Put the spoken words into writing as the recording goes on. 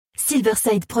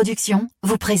Silverside Productions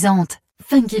vous présente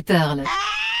Funky Pearl.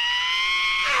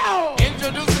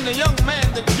 Introducing the young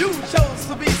man that you chose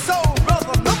to be soul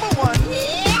brother number one.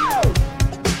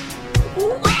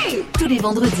 Ouais. Tous les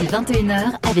vendredis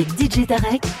 21h avec DJ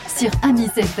Tarek sur Amis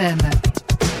FM.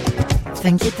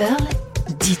 Funky Pearl,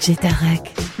 DJ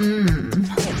Tarek.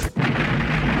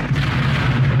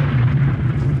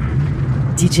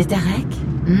 DJ Tarek,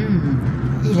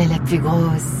 il a la plus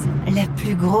grosse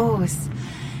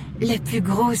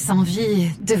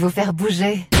envie de vous faire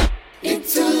bouger.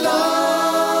 It's a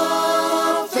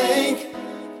love thing,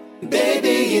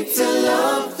 baby, it's a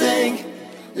love thing,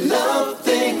 love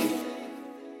thing.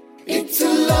 It's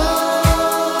a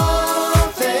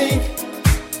love thing,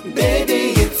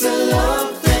 baby, it's a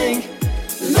love thing,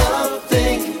 love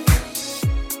thing.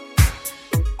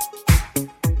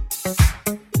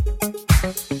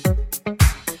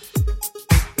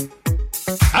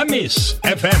 Amis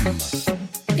FM.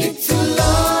 It's a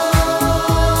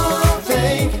love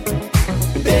thing,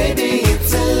 baby,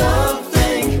 it's a love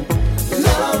thing,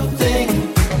 love thing.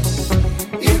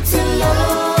 It's a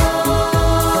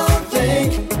love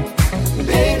thing,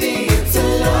 baby, it's a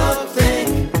love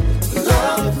thing,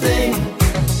 love thing.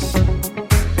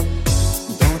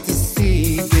 Don't you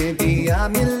see, baby,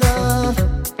 I'm in love.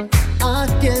 I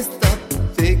can't stop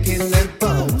thinking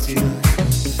about you.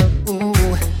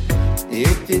 Ooh,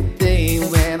 every day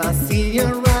when I see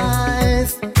your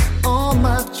eyes, all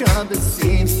my trouble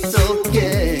seems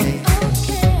okay.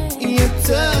 Your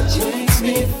touch makes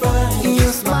me fine.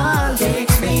 Your smile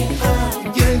takes me high.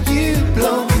 Girl, you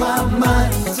blow my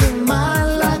mind. Turn my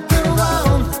life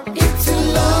around. It's a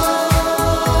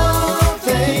love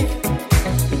thing,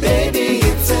 baby.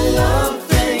 It's a love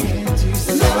thing,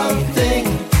 love thing.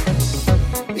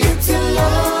 It's a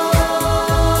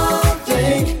love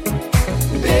thing,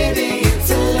 baby.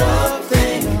 It's a love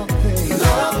thing,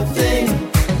 love thing.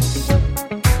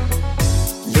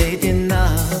 Lady, now I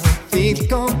feel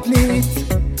complete.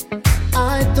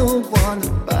 I don't want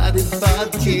nobody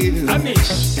but you.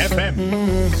 Amis FM.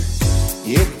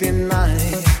 Every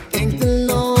night, thank the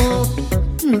Lord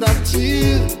that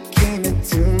you came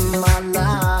into my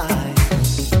life.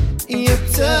 Your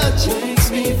touch makes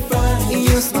me fine.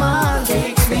 Your smile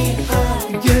takes me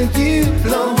high. Girl, you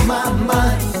blow my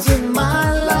mind. Turn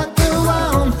my life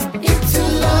around. It's a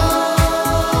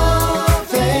love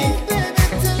thing,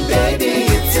 baby.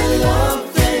 It's a love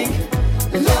thing,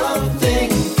 love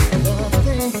thing.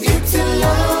 It's a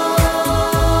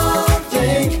love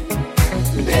thing,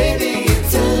 baby.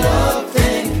 It's a love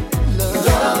thing,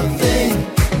 love thing.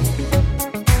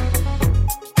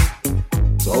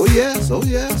 Oh yes,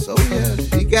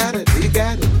 he got it,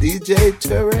 DJ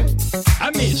Tarek.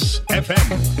 Amis FM.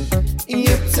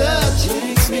 Your touch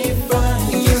makes me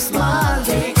fine. Your smile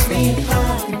takes me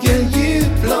high. Girl, you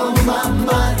blow my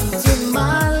mind. Turn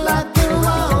my life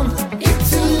around.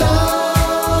 It's a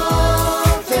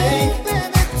love thing,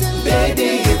 baby.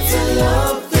 It's a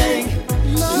love thing,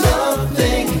 love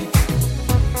thing.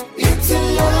 It's a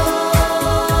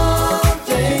love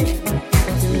thing,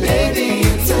 baby.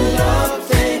 It's a love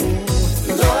thing,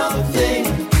 love thing.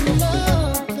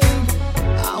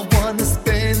 I wanna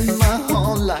spend my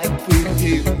whole life with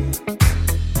you.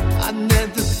 I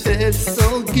never felt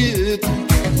so good.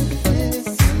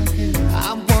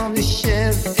 I wanna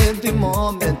share every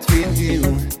moment with you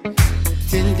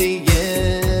till the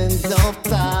end of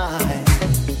time.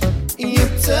 Your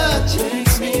touch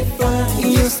makes me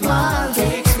fine. Your smile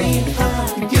takes me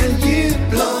high. Girl, you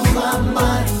blow my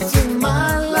mind. Turn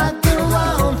my life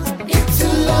around. It's a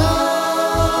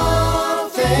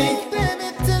love thing,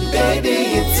 baby.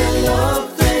 It's a love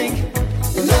thing,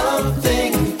 love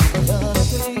thing.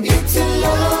 It's a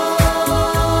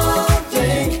love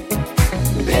thing,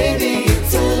 baby.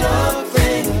 It's a love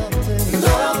thing,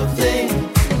 love thing.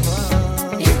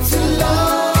 It's a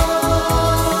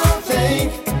love thing,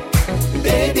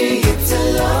 baby. It's a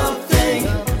love thing,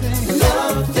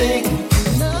 love thing.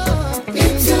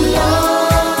 It's a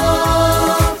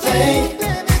love thing,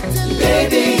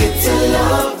 baby. It's a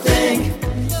love thing,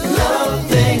 love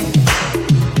thing.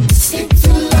 It's a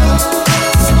love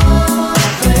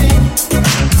thing,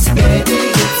 baby.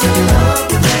 It's a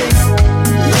love thing,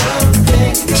 love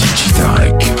thing.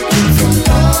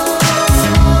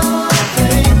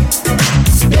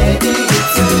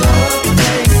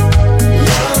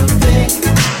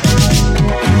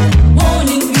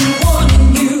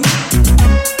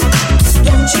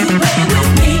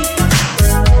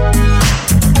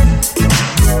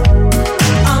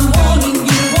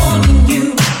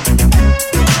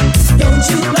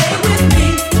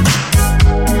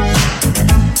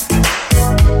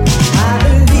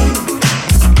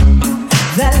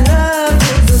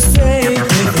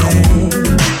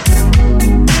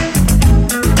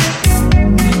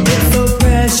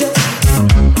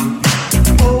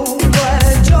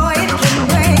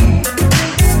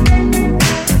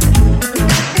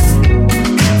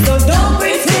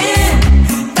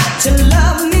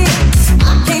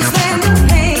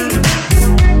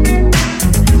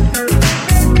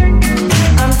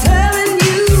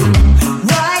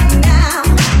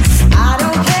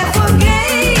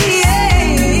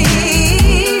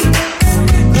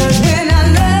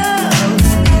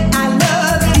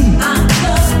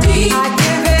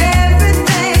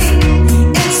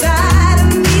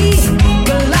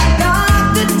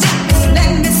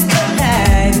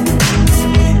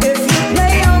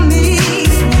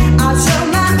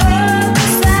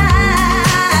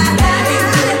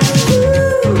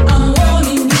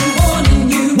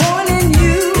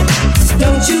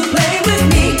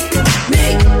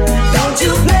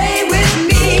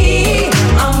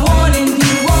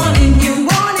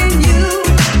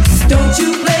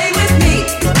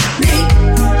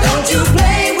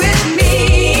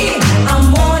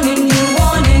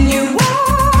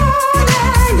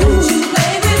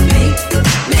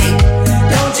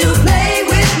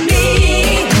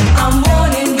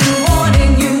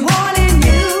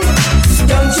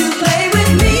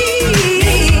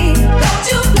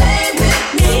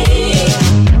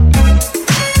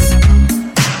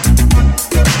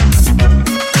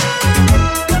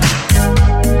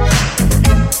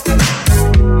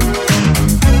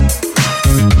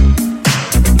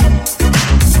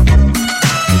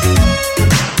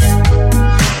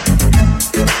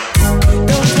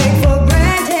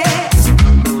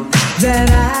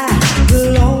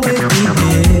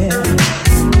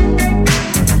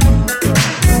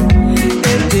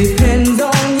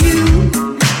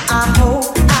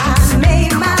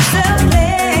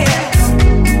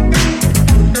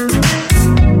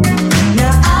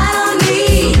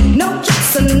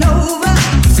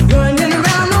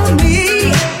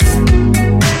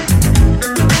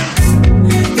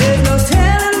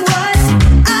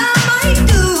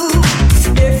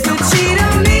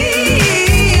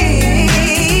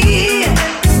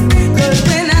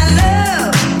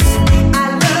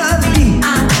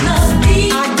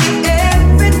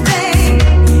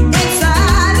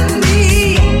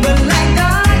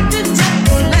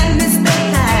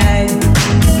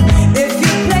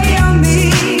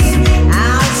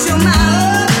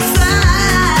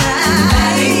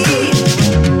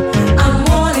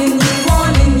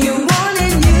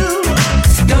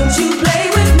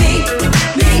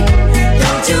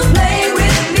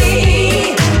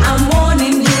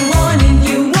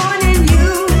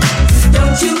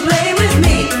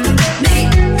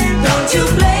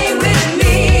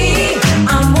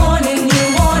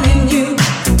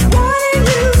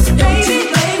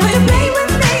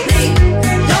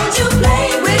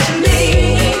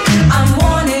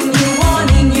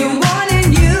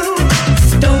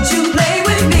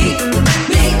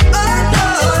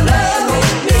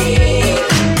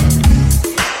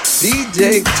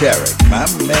 DJ Tarek, my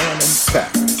man in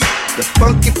Paris. The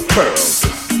funky pearls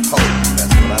is home,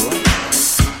 that's what I like.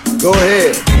 Go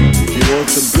ahead, if you want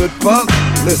some good funk,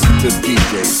 listen to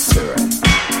DJ Tarek.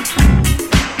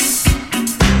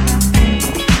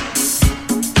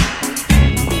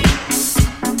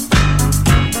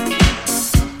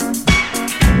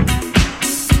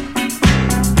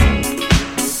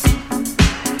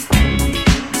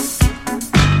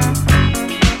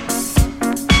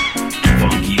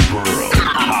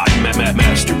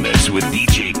 Master Mix with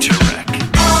DJ Tarek.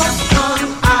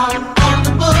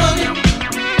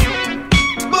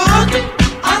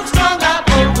 I'm strung out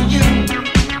over you.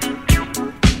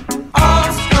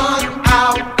 All strung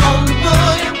out on the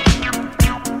boogie.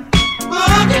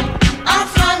 I'm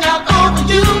strung out over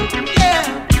you.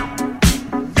 Yeah.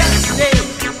 Yesterday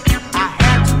I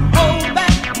had to hold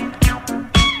back.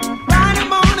 Friday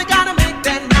morning gotta make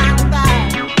that 9 to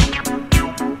 5.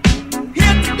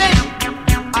 Here today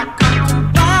I come to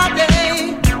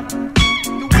Friday.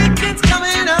 The weekend's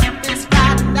coming up. It's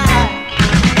Friday night.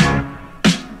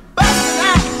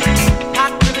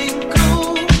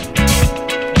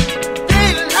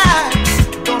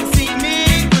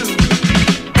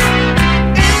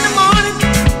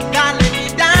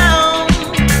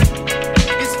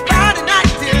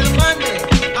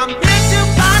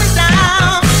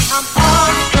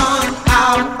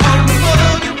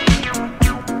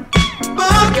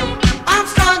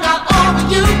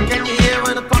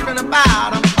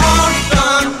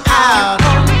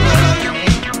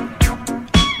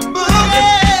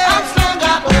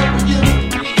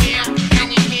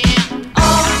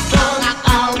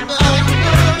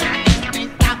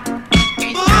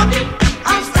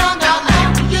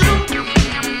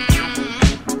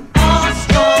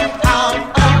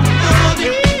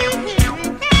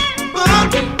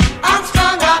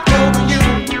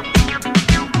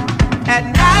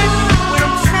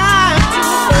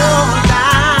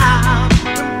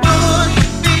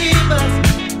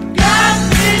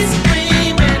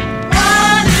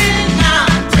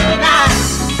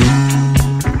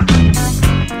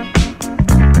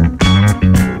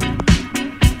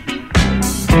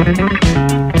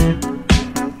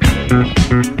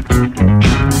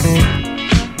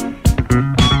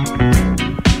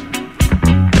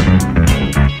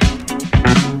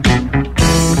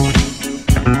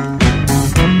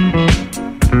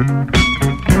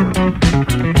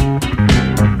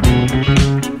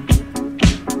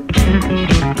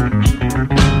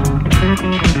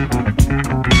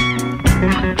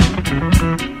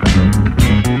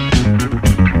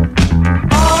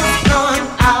 All strung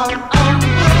out on the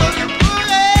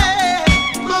boogie.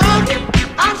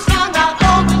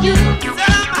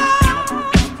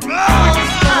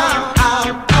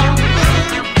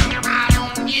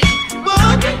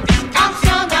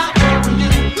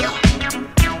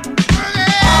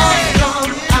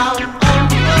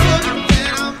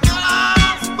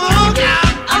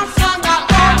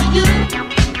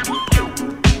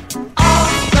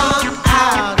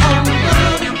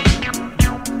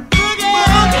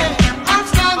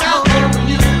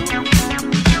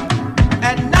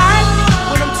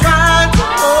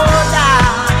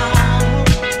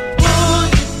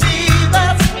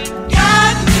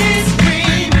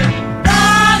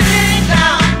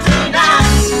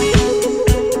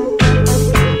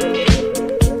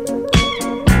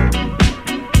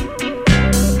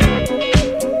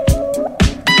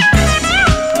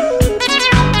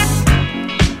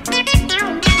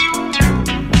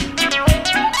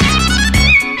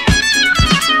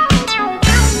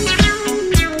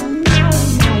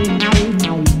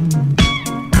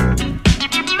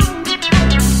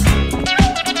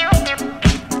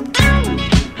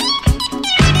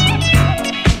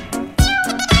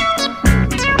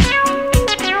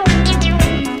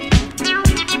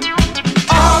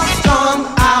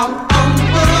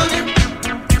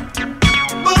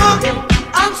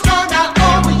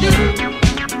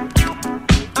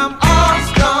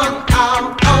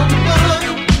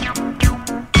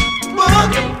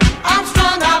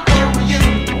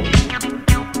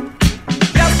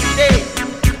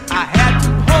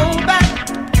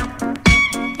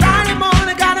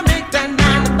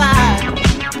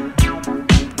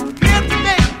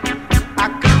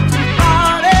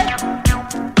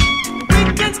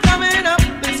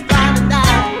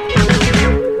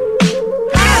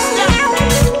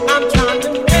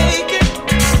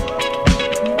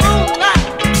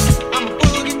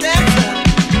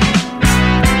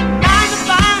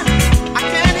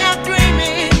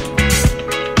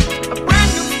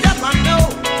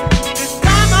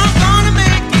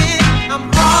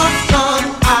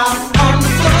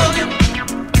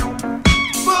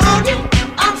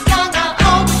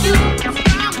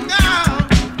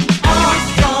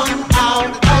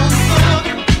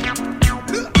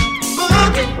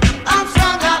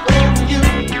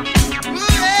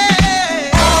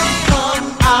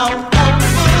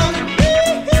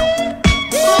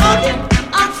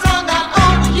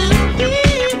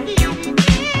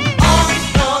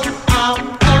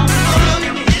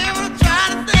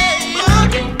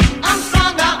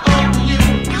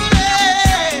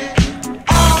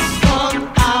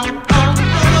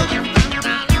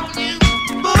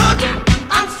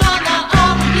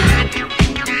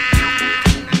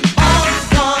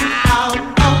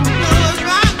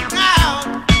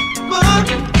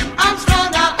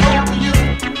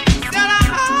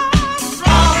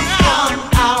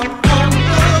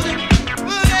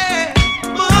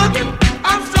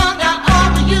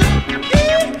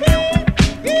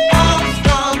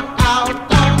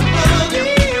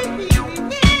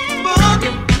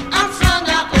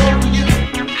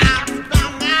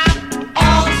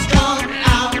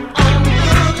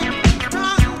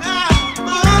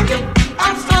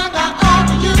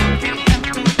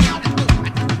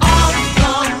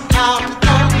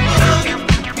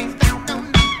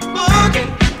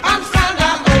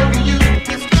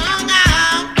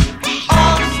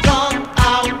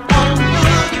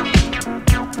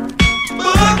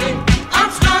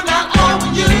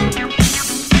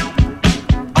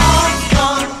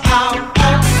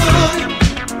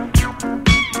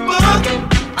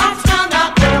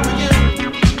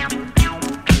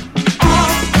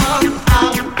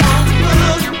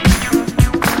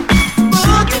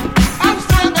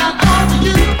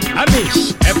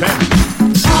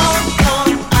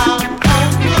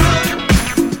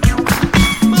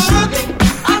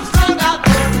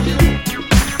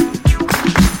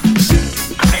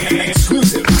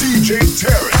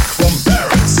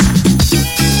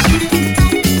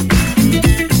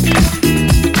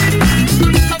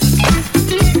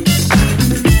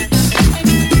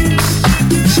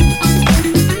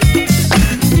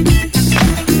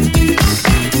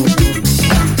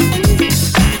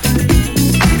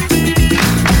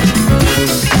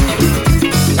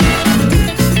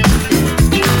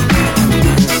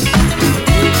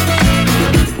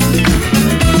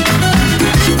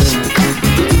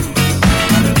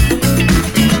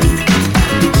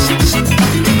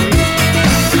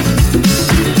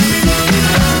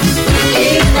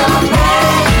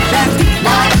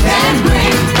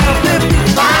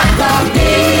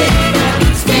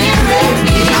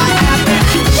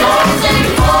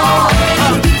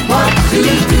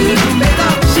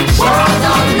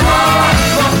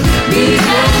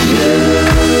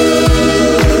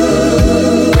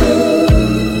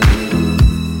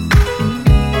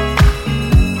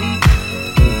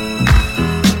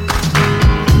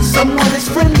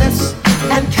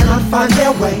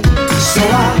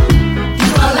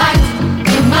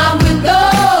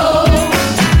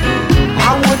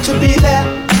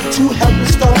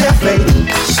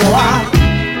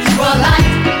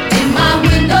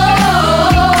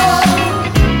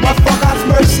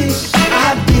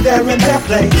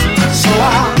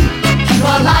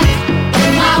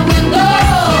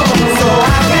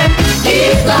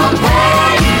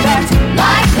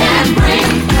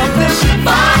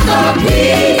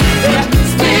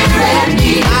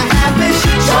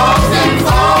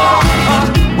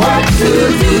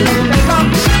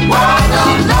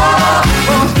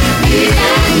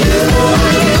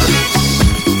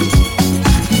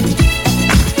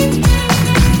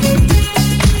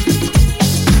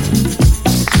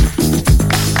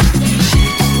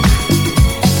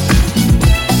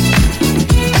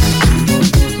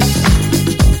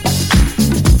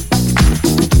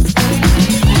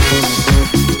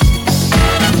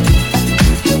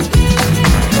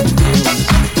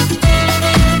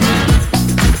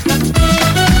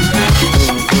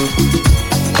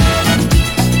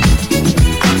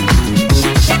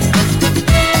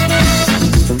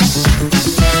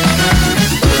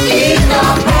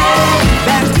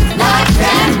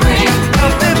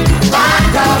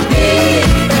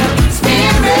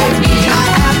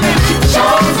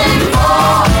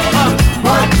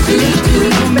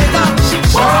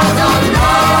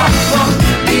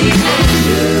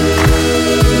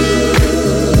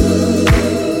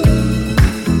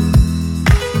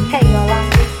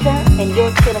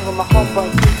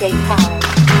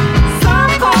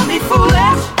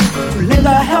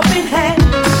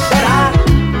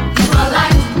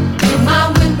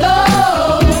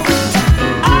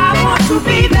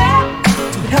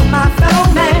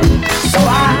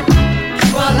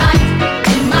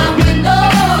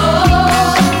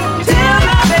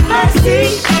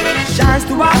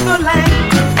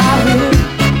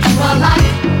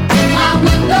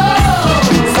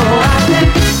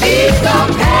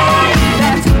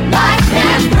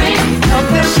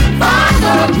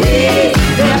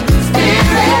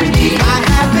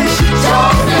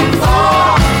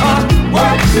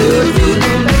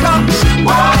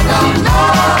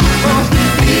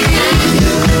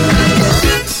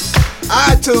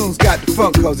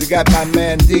 Got my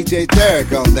man DJ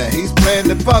Tarek on there. He's playing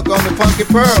the funk on the Funky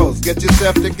Pearls. Get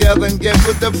yourself together and get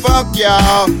with the funk,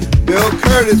 y'all. Bill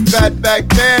Curtis, Fatback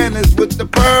Band is with the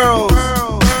Pearls.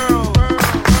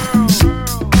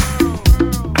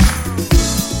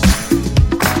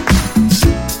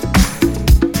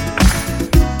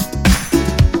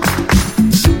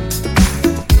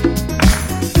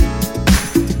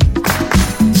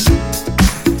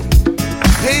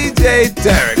 DJ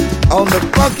Tarek on the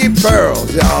Funky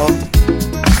Pearls, y'all.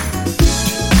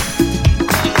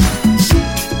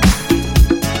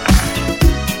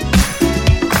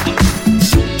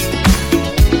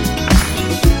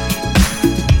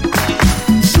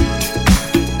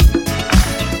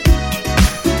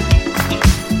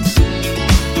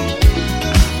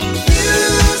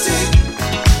 Music,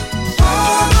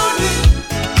 harmony,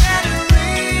 and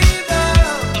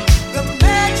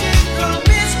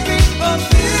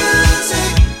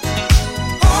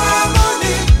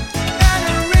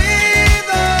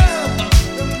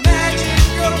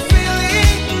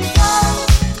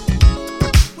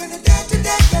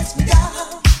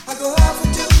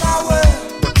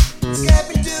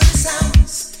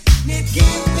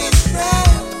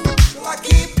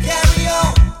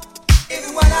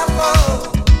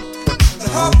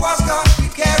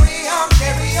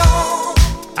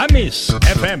Amis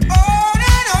FM.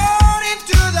 On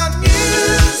into the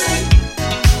music,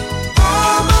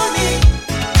 harmony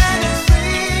and its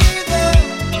rhythm,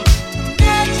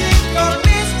 magical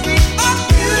mystery of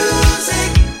music,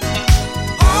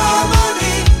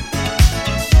 harmony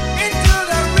into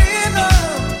the rhythm,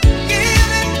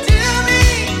 give it to me.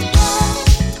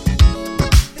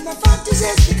 And my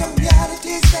fantasies become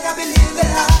realities that I believe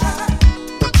that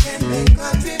I can make my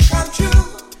dream come true.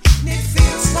 And it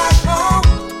feels like home.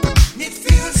 It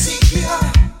feels secure,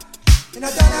 and I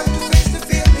don't have to face the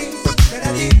feelings that I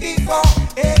did before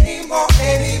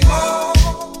anymore.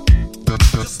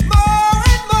 Just more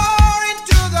and more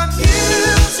into the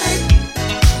music,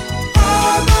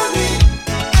 harmony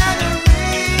and the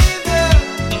rhythm,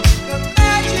 the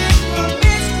magical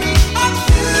mystery of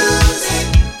music,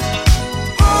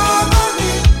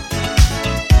 harmony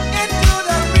into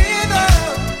the rhythm,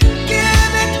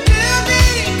 give it to me.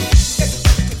 It's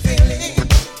the feeling.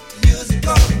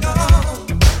 Going on.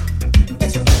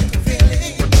 It's a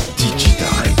feeling. DJ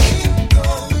Tarek.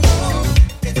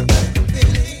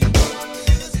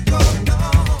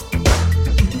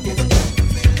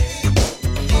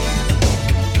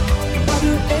 I'll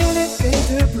do anything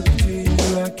to prove to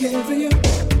you I care for you.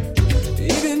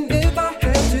 Even if I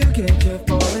have to catch a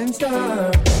falling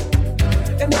star.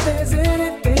 And if there's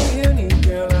anything you need,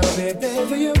 girl, I'll be there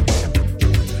for you.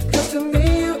 'Cause to me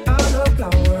you are the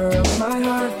flower of my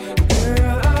heart.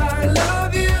 Girl, I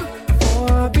love you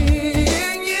for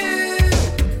being you.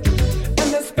 And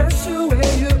the special way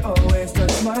you always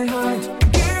touch my heart.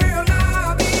 Girl,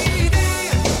 I'll be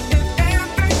there if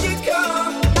ever you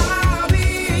come. I'll be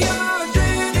your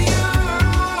dream, your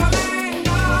all and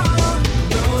all.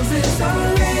 Roses are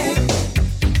red,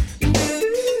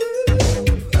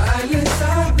 violets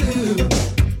are blue.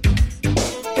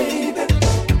 Baby,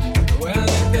 well,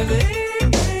 if there's any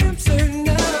answer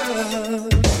now,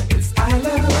 it's I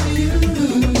love you.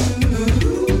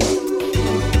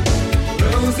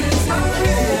 Roses are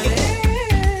red,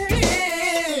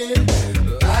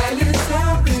 violets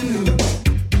are blue.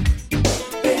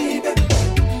 Baby,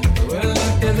 well,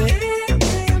 if there's any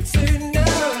answer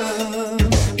now,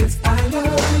 it's I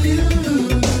love you.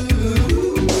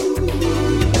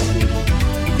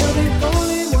 You're the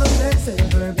only one that's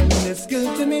ever been this good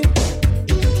to me.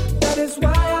 That is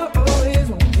why I always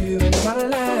want you in my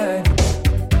life.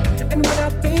 And when I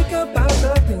think about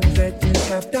the things that you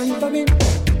have done for me,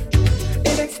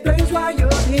 it explains why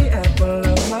you're the apple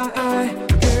of my eye.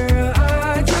 Girl,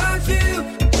 I trust you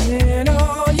in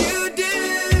all you do.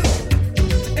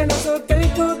 And I'm so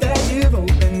thankful that you've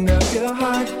opened up your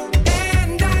heart.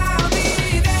 And I'll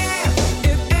be there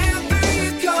if ever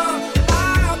you come.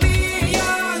 I'll be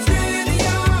yours with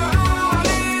your all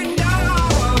and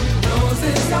all.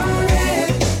 Roses are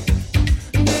red,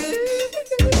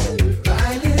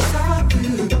 violets are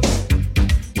blue.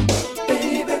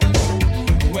 Baby,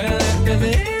 well, if there's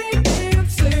any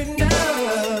answer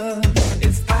now,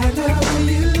 it's I love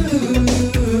you.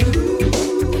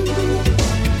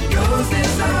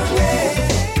 Roses are red,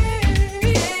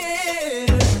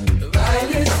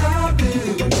 violets are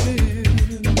blue.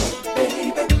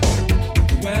 Baby,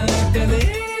 well, if there's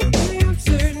any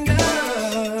answer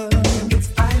now, it's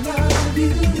I love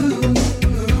you.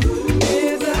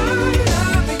 It's I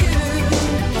love you.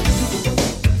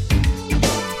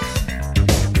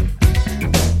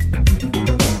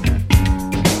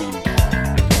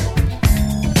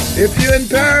 If you're in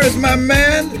Paris, my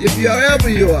man, if you're wherever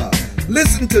you are,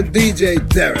 listen to DJ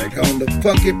Derek on the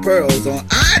Funky Pearls on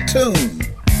iTunes.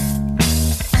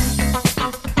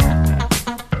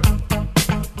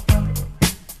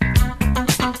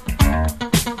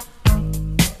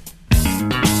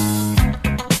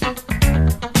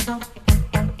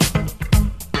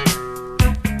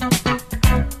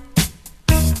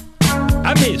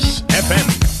 Amis FM.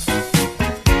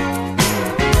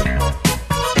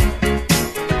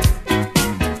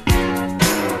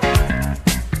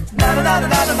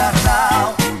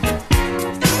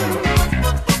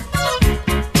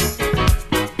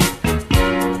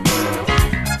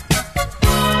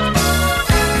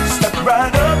 Step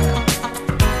right up,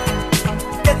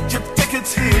 get your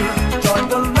tickets here. Join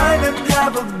the line and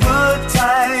have a good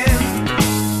time.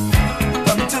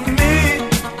 Come to me,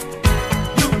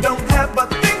 you don't have a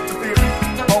thing to fear.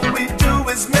 All we do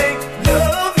is make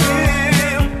love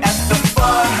here at the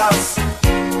fun house.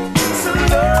 It's a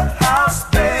love house,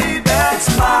 baby. It's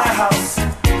my house.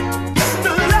 Just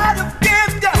a lot of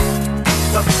give down.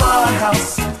 The fun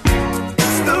house.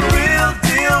 It's the real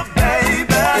deal,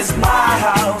 baby. It's my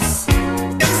house.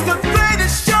 It's the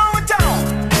greatest show in town.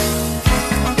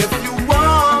 If you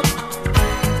want,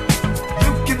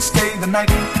 you can stay the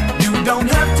night. You don't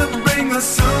have to bring a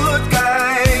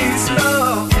suitcase.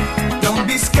 No, don't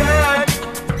be scared.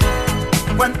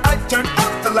 When I turn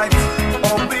out the lights,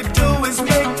 all we do is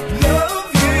make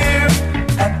love here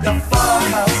at the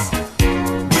farmhouse.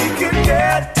 We can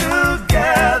get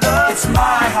together. It's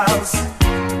my house.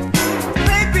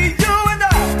 Maybe you and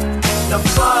I, the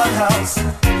farmhouse.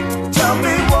 Tell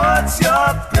me what's your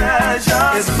pleasure.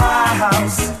 It's my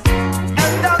house,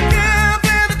 and I'll give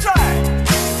it a try.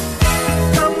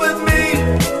 Come with me,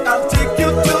 I'll take you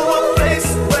to a place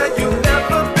where you've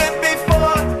never been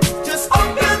before. Just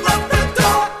open up the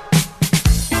door.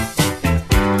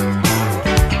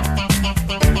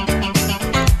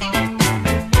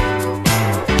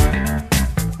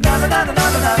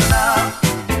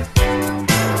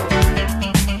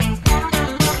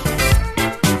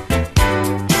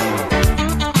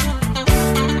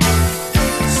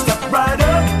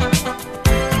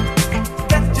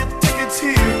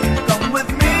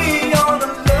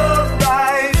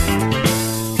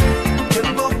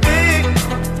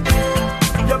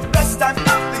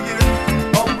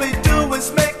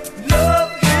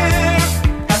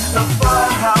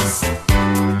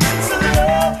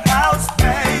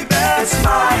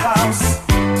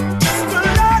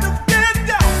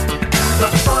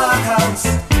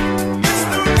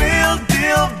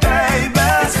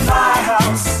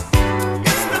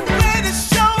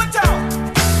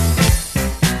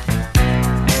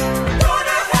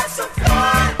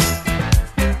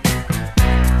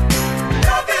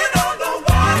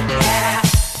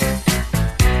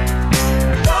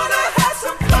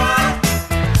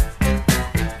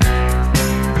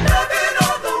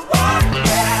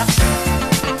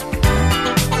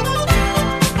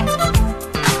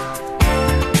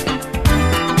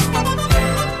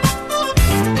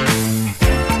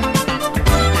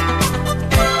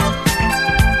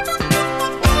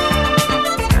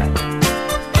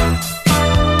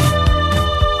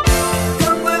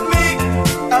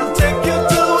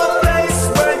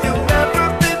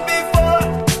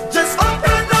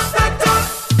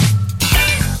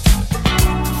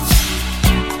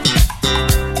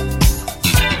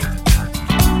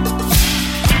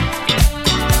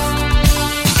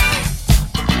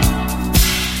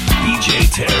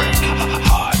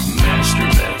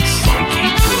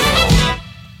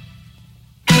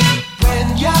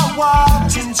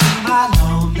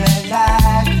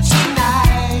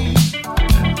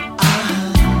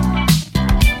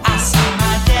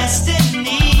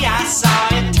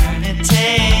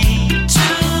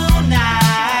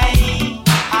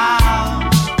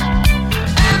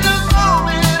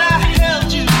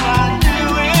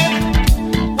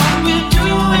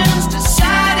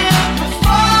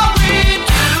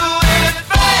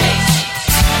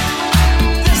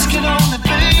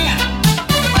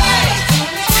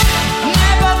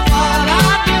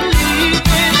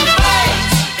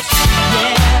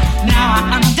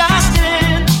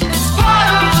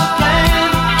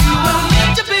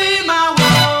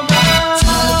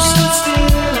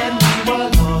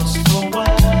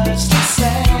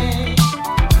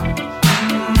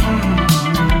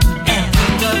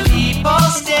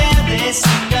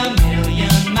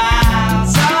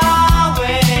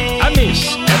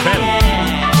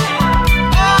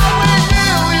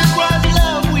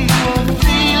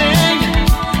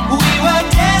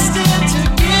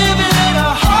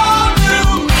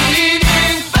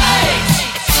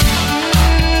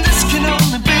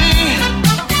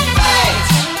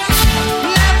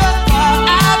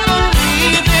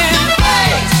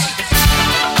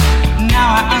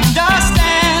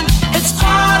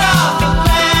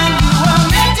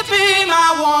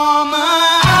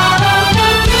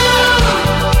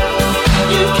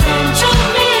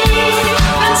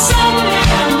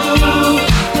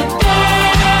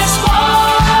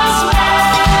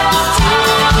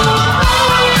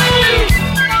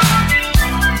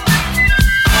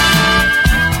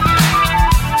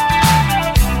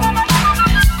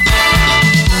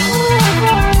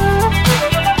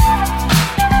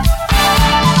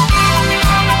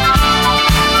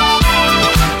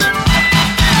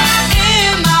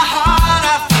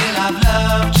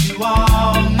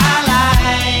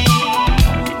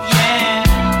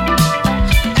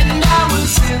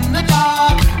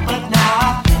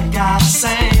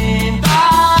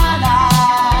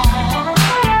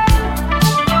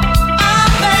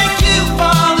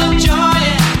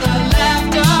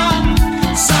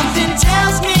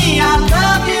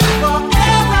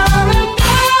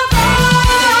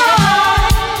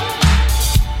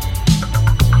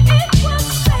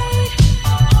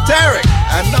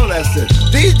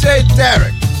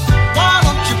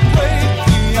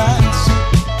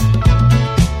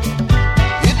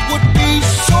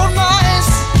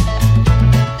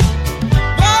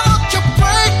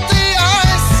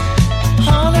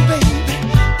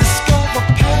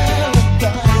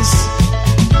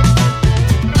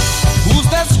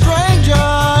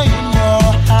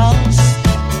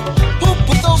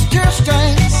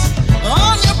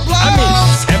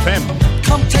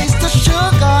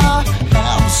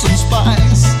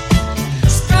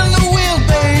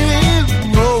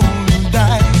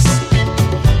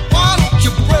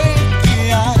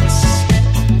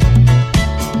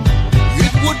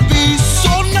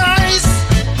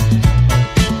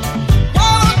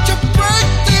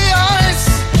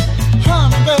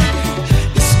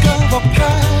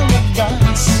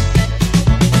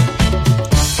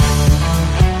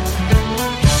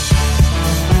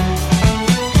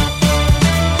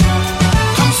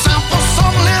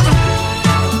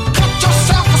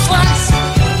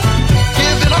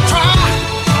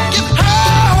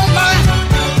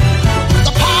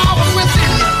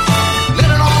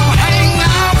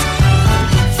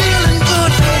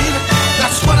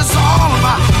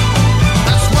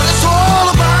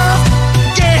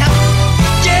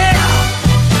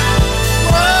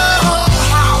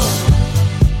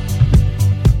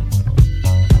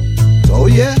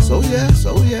 oh yes,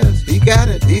 oh yes. He got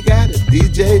it,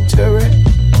 DJ Turek.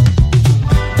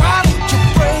 Why don't you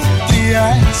break the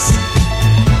ice?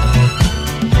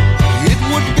 It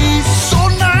would be so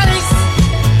nice.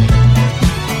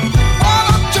 Why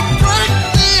don't you break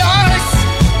the ice?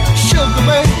 Sugar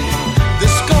baby,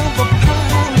 discover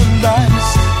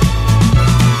paradise.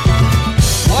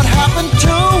 What happened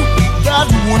to that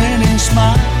winning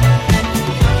smile?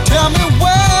 Tell me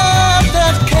where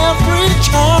that carefree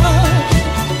child.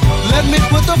 Let me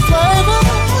put the flavor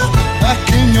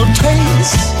back in your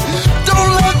taste.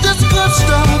 Don't let this good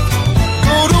stuff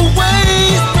go to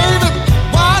waste, baby.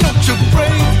 Why don't you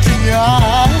break the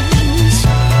ice?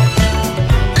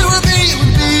 It would be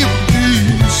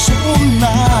so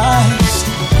nice.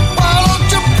 Why don't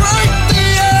you break the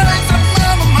ice,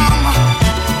 mama, mama?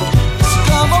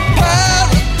 Discover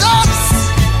paradise,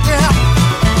 yeah.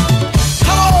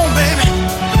 Come on, baby,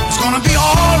 it's gonna be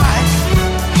alright.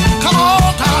 Come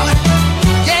on, darling,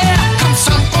 yeah. Come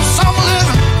some for some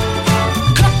living.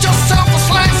 Cut yourself a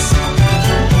slice.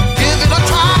 Give it a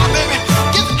try, baby.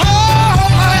 Get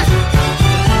home, man.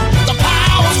 The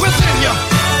power's within you.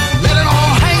 Let it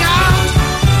all hang out.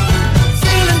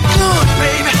 Feeling good,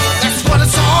 baby. That's what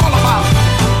it's all about.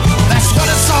 That's what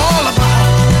it's all about.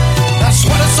 That's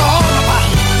what it's all about.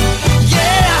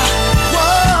 Yeah.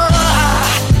 Whoa.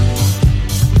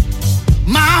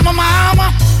 Mama, mama.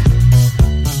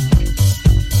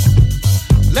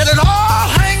 Let it all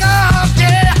hang out,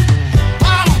 yeah.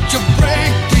 Why don't you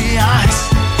break the ice?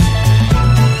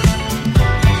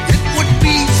 It would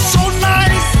be so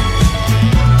nice.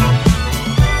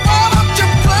 Why don't you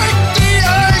break the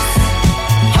ice?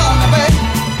 Honey, baby,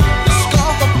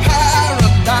 discover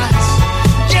paradise.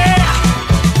 Yeah.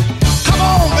 Come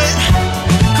on, baby.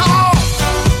 Come on.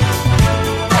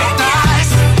 Break the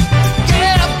ice.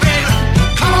 Yeah, baby.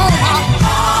 Come on, mama.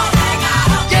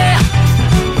 Yeah.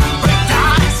 Break the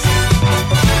ice.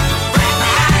 Break the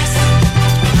ice.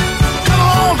 Come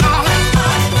on, darling.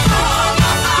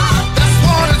 That's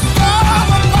what it's all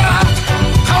about.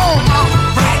 Come on, mama.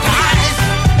 Break the ice.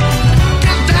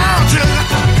 Get down to it.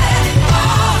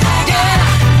 Yeah.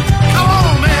 Come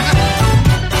on, baby.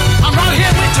 I'm right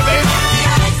here with you, baby.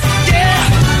 Yeah.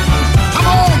 Come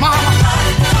on, mama.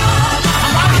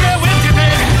 I'm right here with you,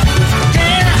 baby.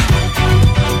 Yeah.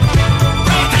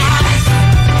 Break the ice.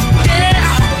 Yeah.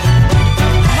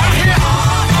 I'm right here.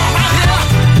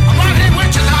 I'm right here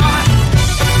with you, darling.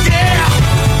 Yeah.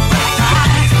 Break the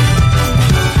ice.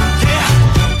 Yeah.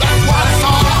 That's what it's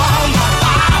all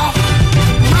about.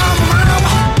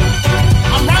 Mama,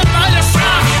 I'm right by your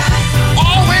side.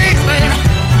 Always, baby.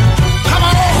 Come on.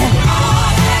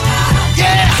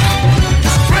 Yeah.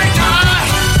 Just break the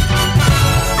ice.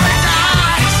 Break the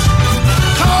ice.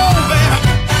 Come on, baby.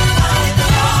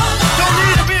 Don't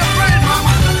need to be afraid,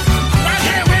 mama. I'm right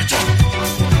here with you.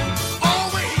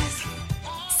 Always.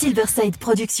 Silverside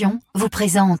Productions vous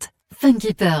présente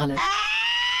Funky Pearl.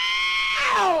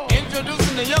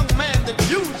 Introducing the young man that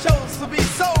you chose to be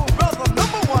soul brother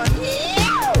number one.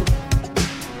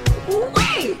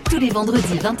 Tous les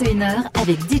vendredis 21h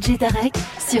avec DJ Tarek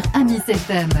sur Amis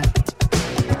FM.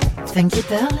 Funky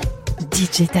Pearl,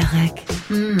 DJ Tarek.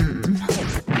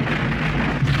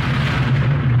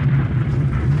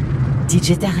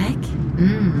 DJ Tarek,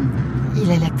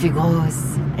 il a la plus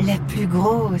grosse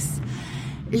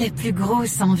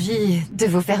envie de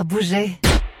vous faire bouger.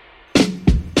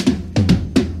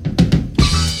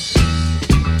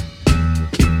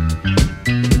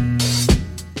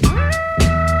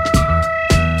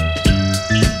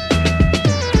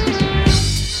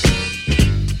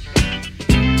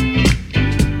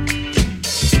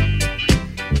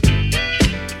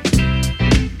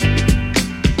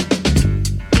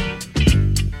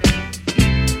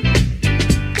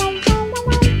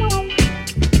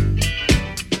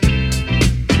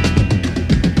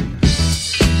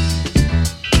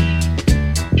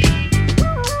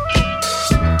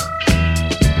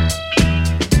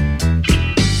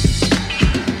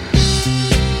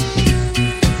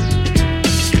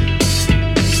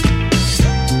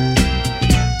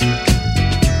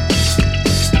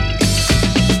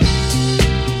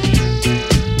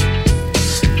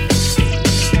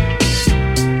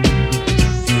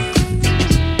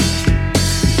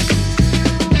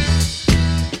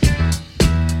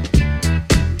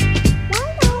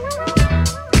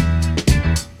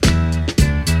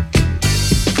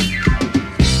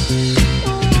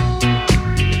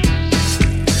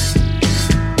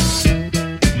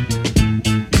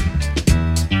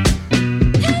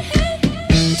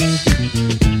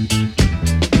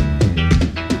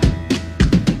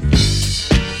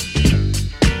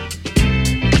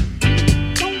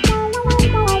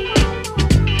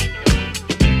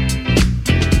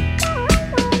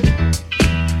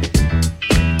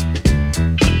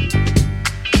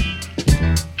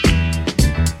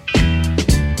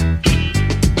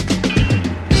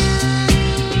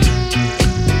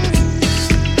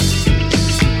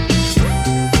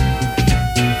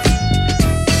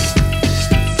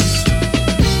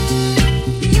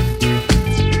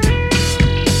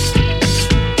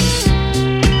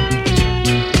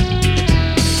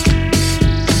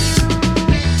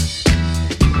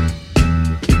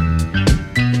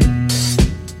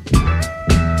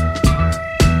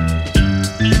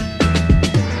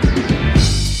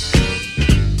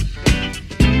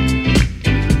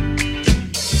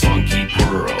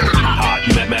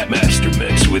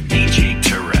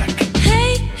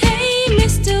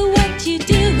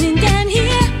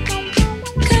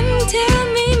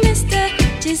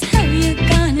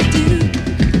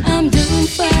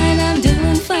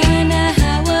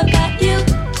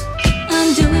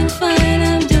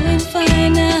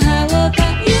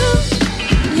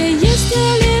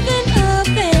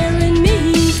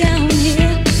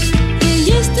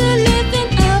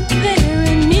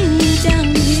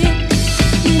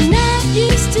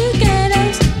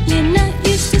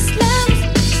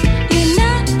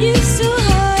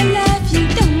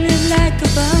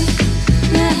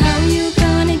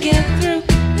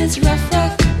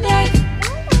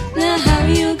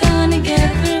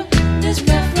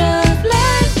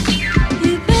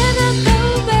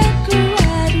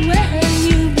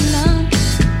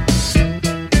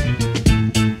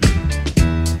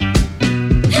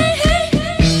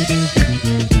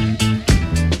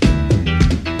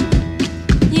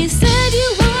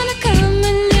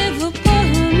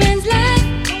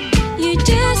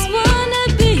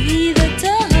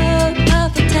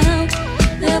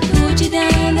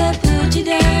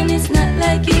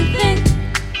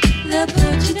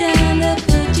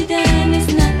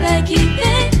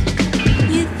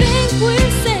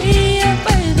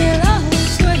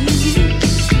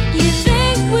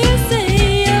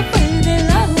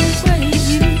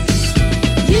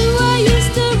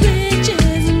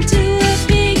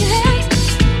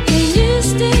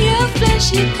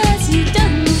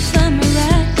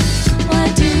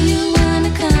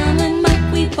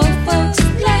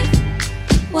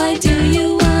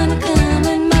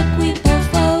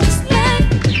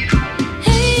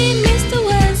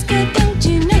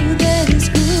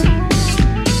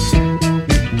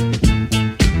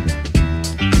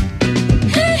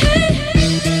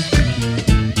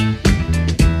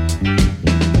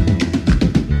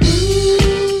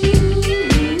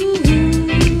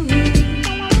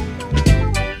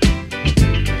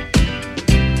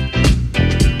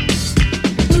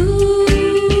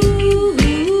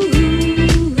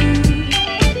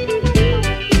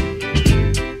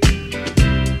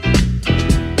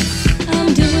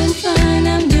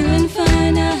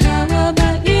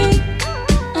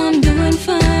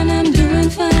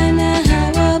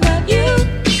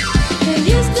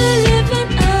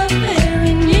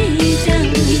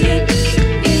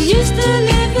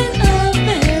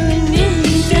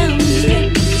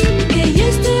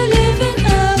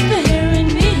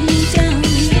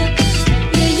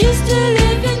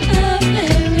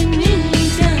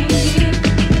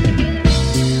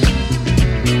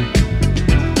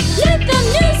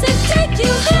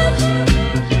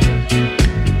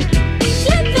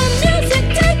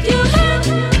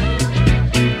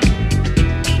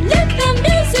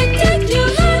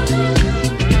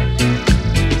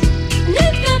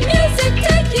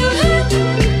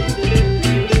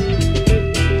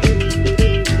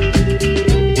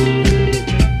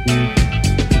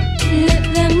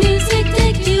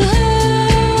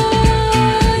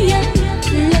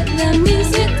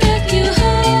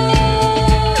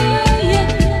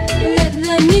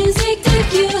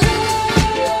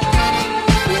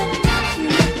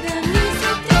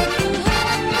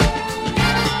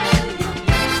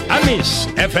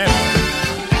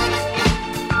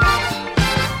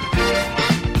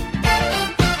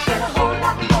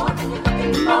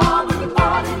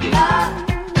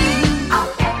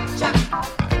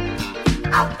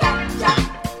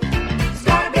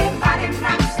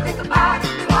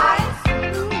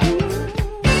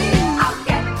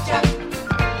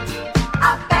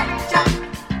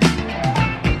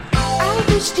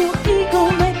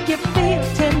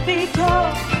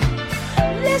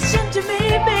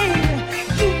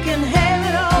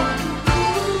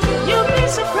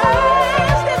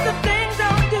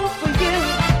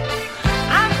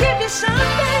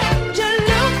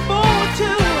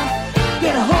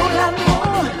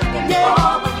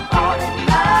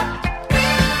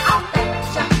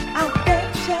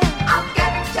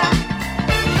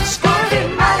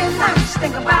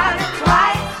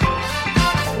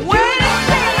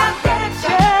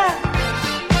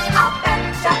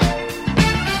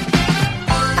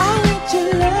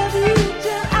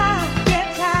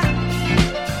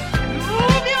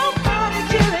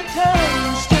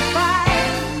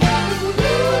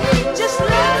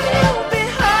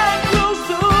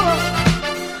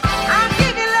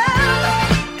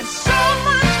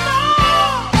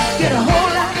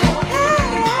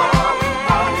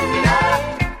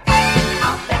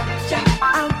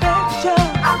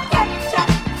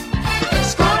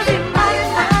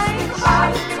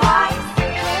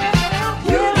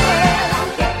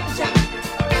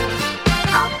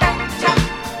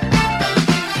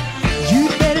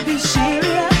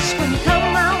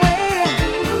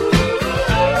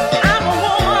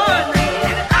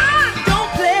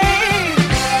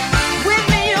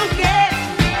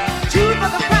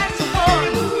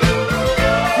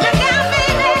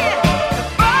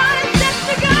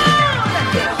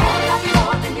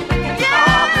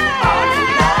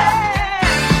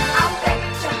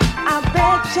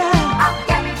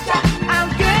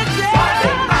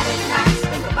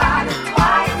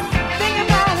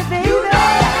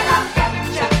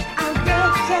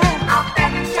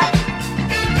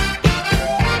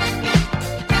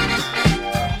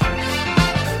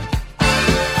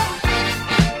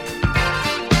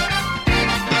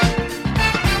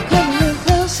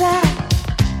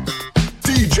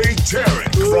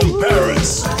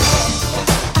 Miss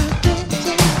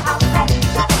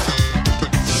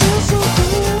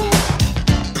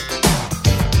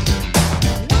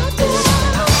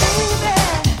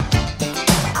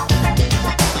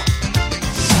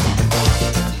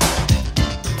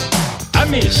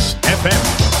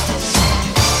FM.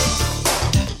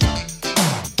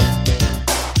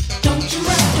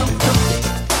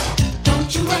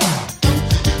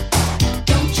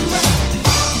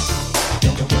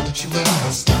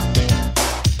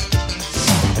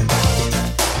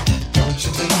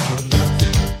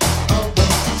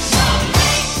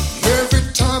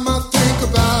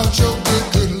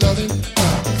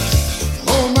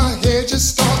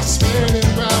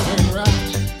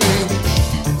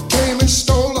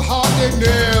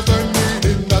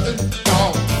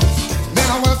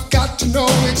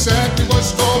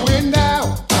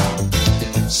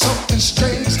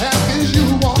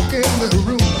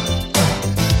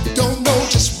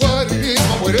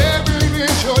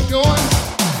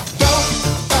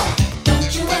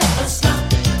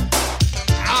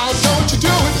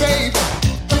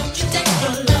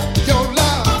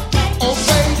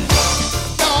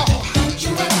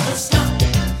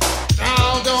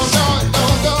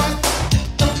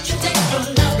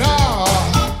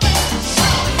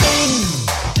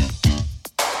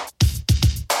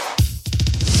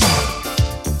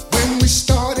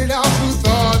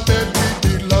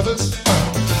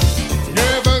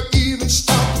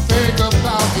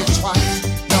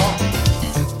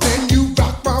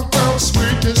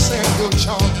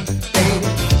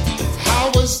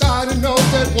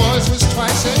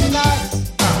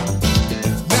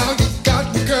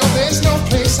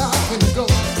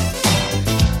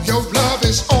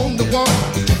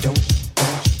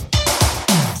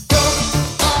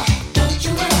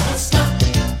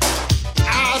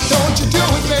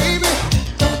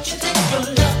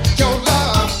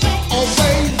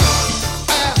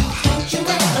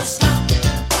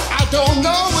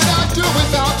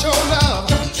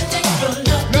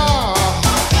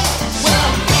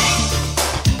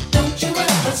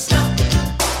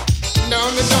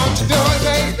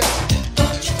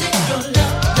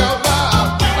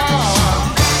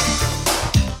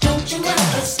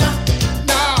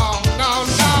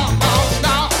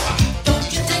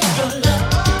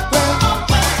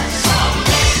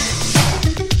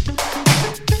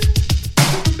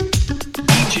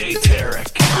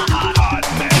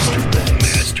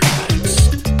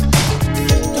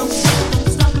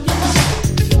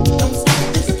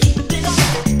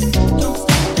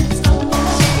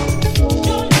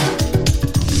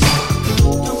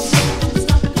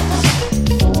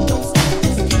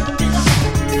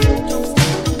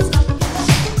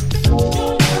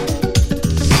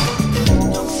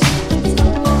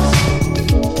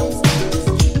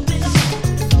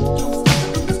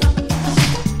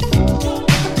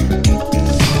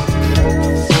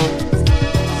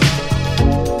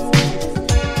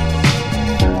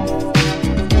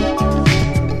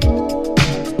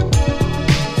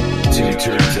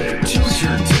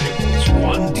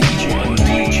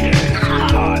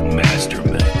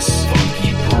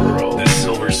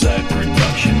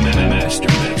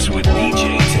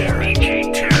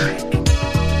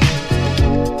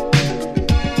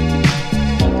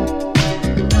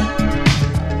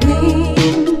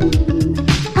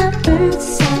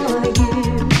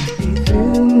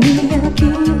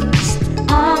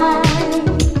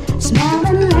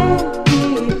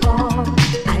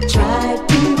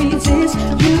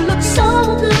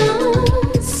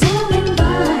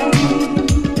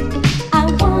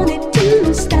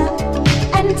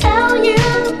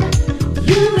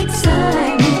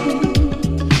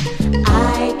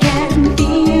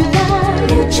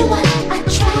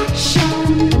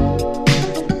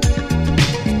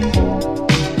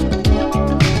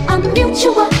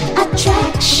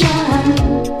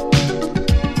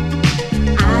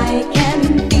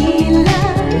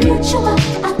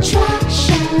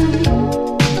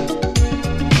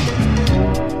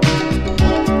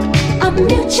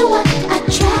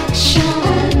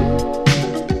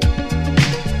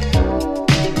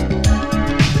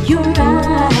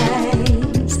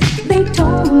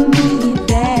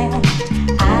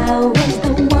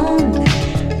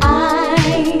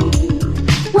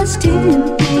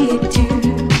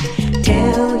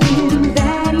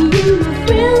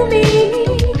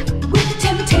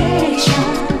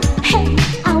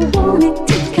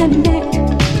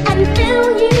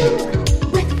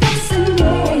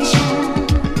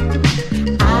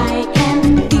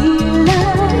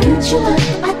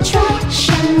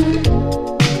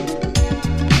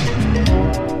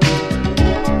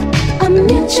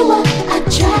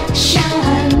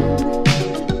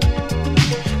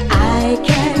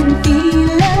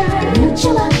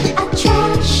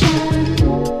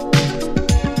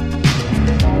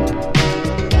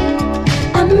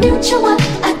 mutual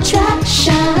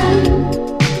attraction.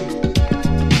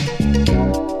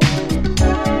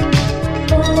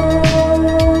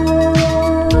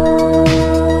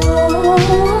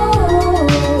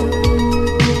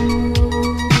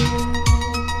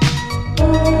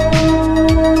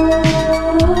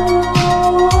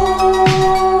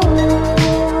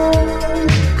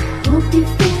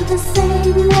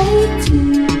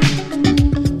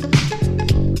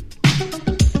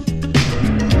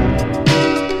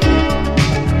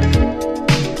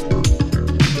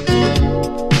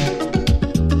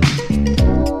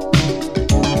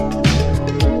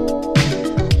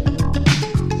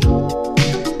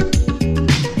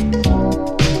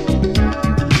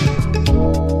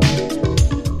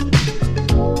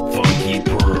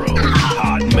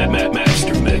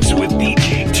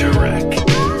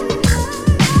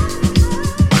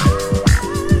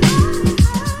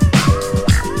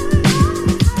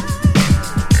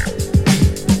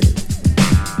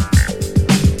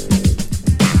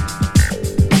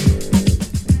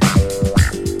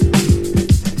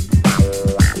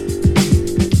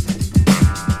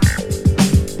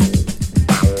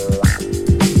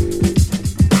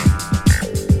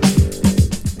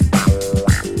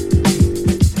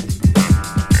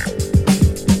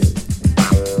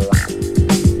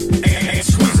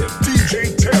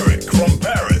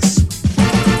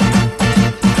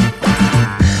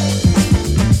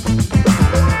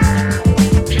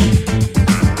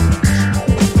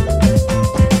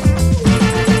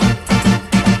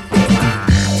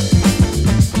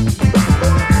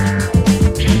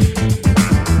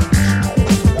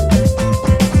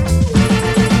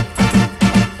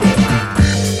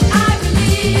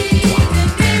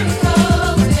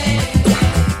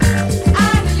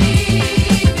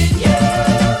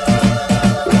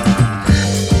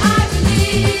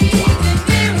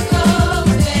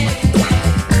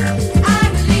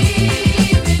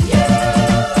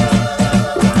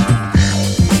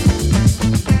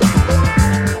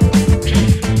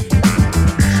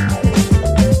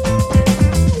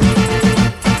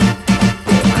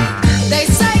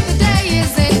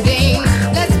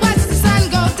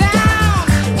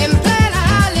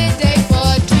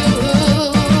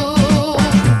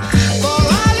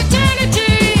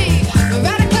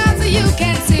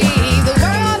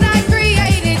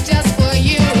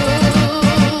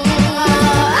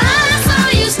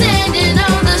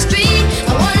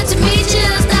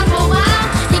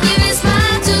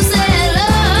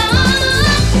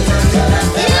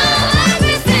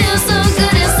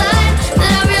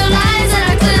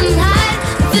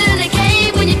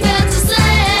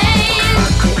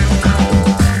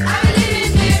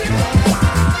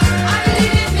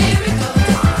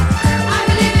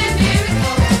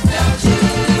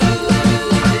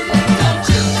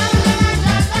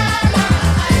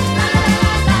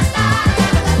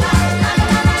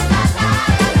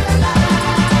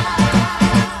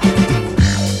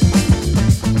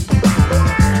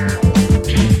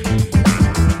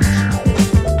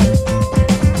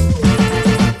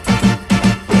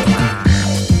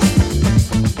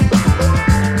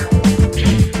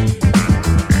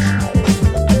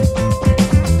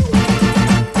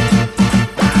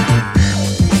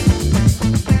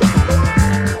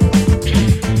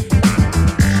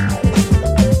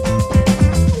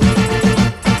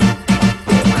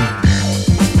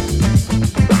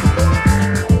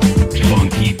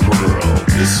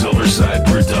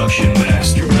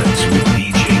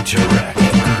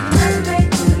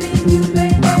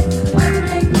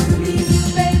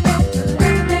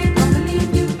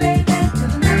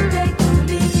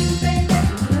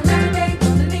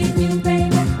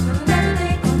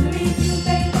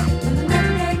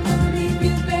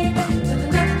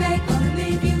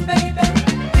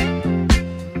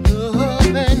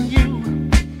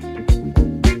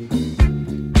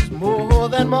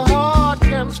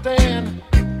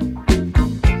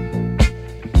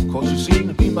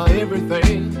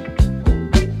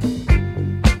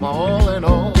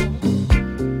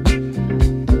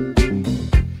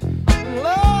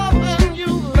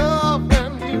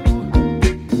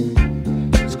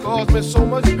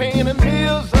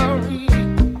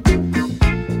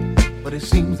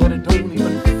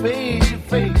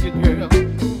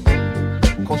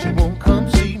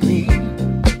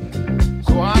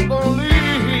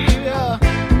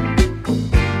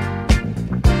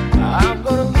 I'm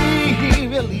gonna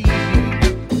leave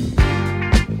you.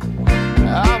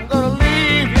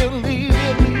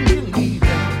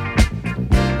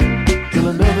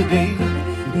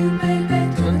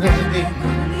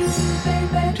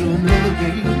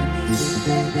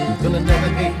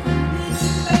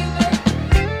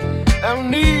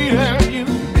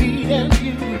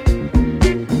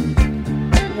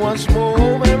 once more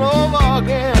over and over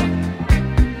again.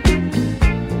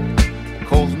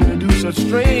 Cause me to do such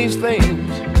strange things.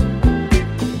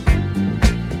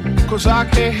 Cause I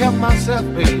can't help myself,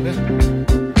 baby.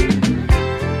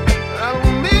 I'm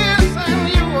missing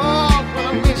you all when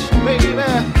I miss you, baby.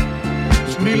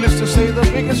 It's needless to say the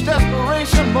biggest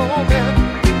desperation moment.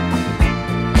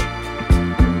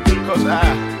 Cause I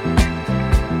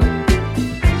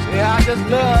just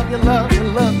love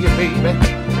you, baby.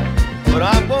 But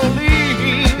I'm gonna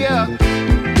leave you.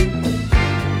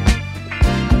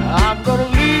 I'm gonna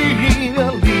leave you.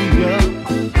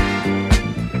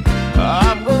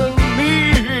 I'm gonna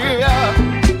leave you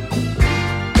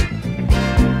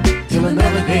till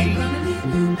another day.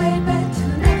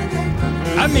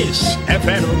 Amis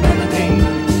FM.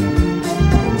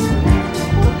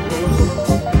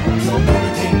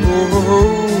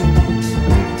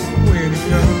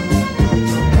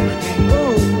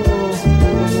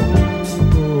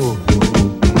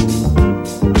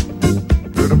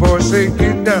 Say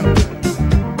get down,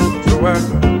 so I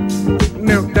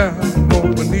knelt down on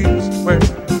my knees to pray.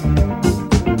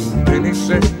 Then he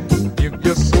said, "Give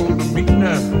your soul to me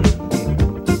now,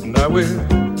 and I will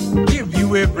give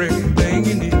you everything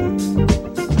you need."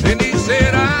 Then he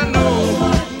said, "I know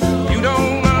you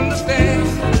don't understand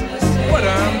what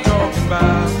I'm talking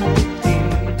about.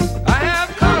 I have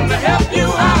come to help you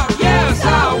out. Yes,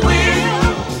 I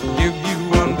will give you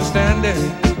understanding,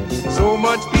 so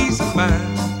much peace of mind."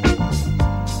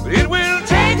 It will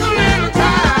take a little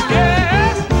time,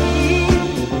 yes.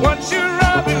 Once you're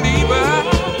a believer,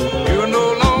 you're no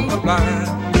longer blind.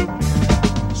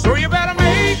 So you better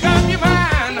make up your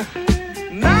mind.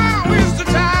 Now is the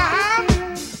time.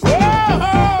 Oh,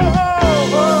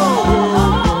 oh, oh, oh.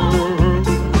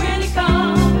 When he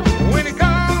comes. When he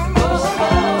comes. Oh,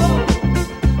 oh.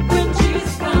 When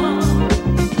Jesus comes.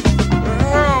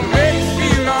 Oh, make you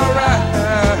feel alright.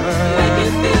 Make you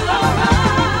feel alright.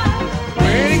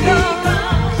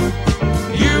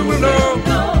 You will know,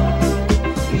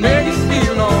 make you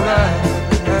feel alright.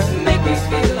 Make you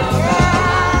feel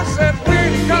alright. I said when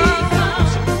he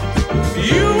comes,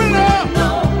 you will know,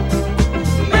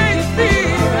 make you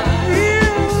feel,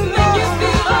 make you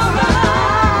feel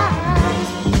alright.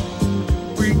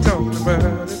 We talked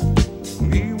about it.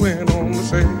 We went on to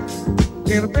say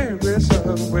in a very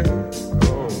subtle way.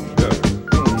 Oh, yeah.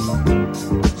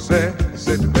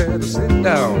 Said you better sit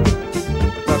down,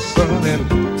 my son, and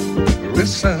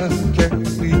listen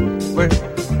carefully. Well,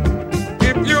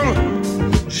 if you'll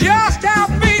just have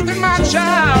faith in my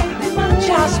child, I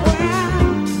swear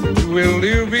you will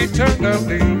live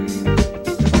eternally.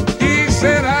 He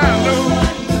said, I know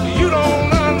you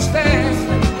don't understand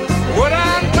what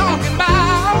I'm talking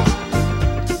about.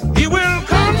 He will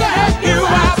come to help you. I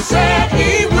said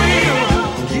he will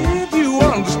give you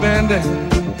understanding.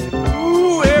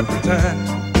 Ooh, every time.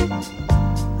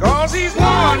 Cause he's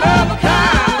one of a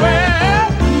kind. Well,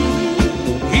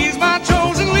 he's my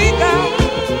chosen leader.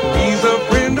 He's a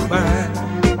friend of mine.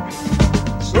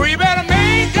 So you better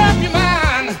make up your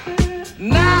mind.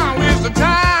 Now is the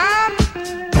time.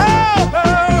 Oh, oh,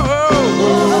 oh,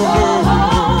 oh,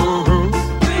 oh.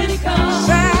 When he comes.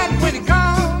 Sad when he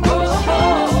comes. Oh,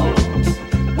 oh.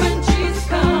 When Jesus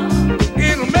comes.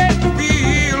 It'll make you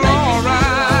feel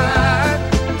alright.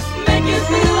 Make you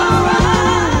feel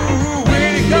alright.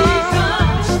 Make you feel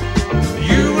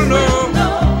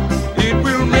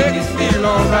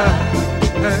alright.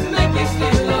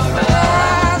 I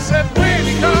said when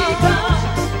he comes,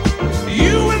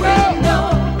 you will know.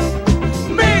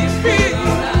 Make you feel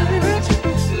alright.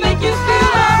 Make you feel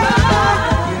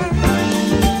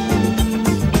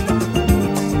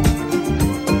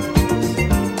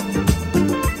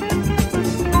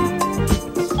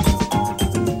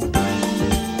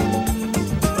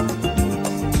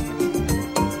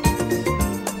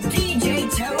DJ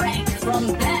Tarek from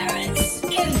Paris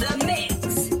in the mix.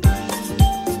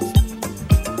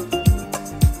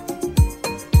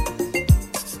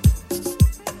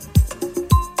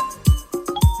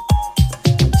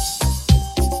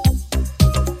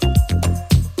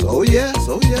 Oh yes,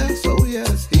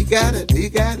 he got it,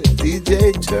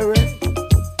 DJ Tarek.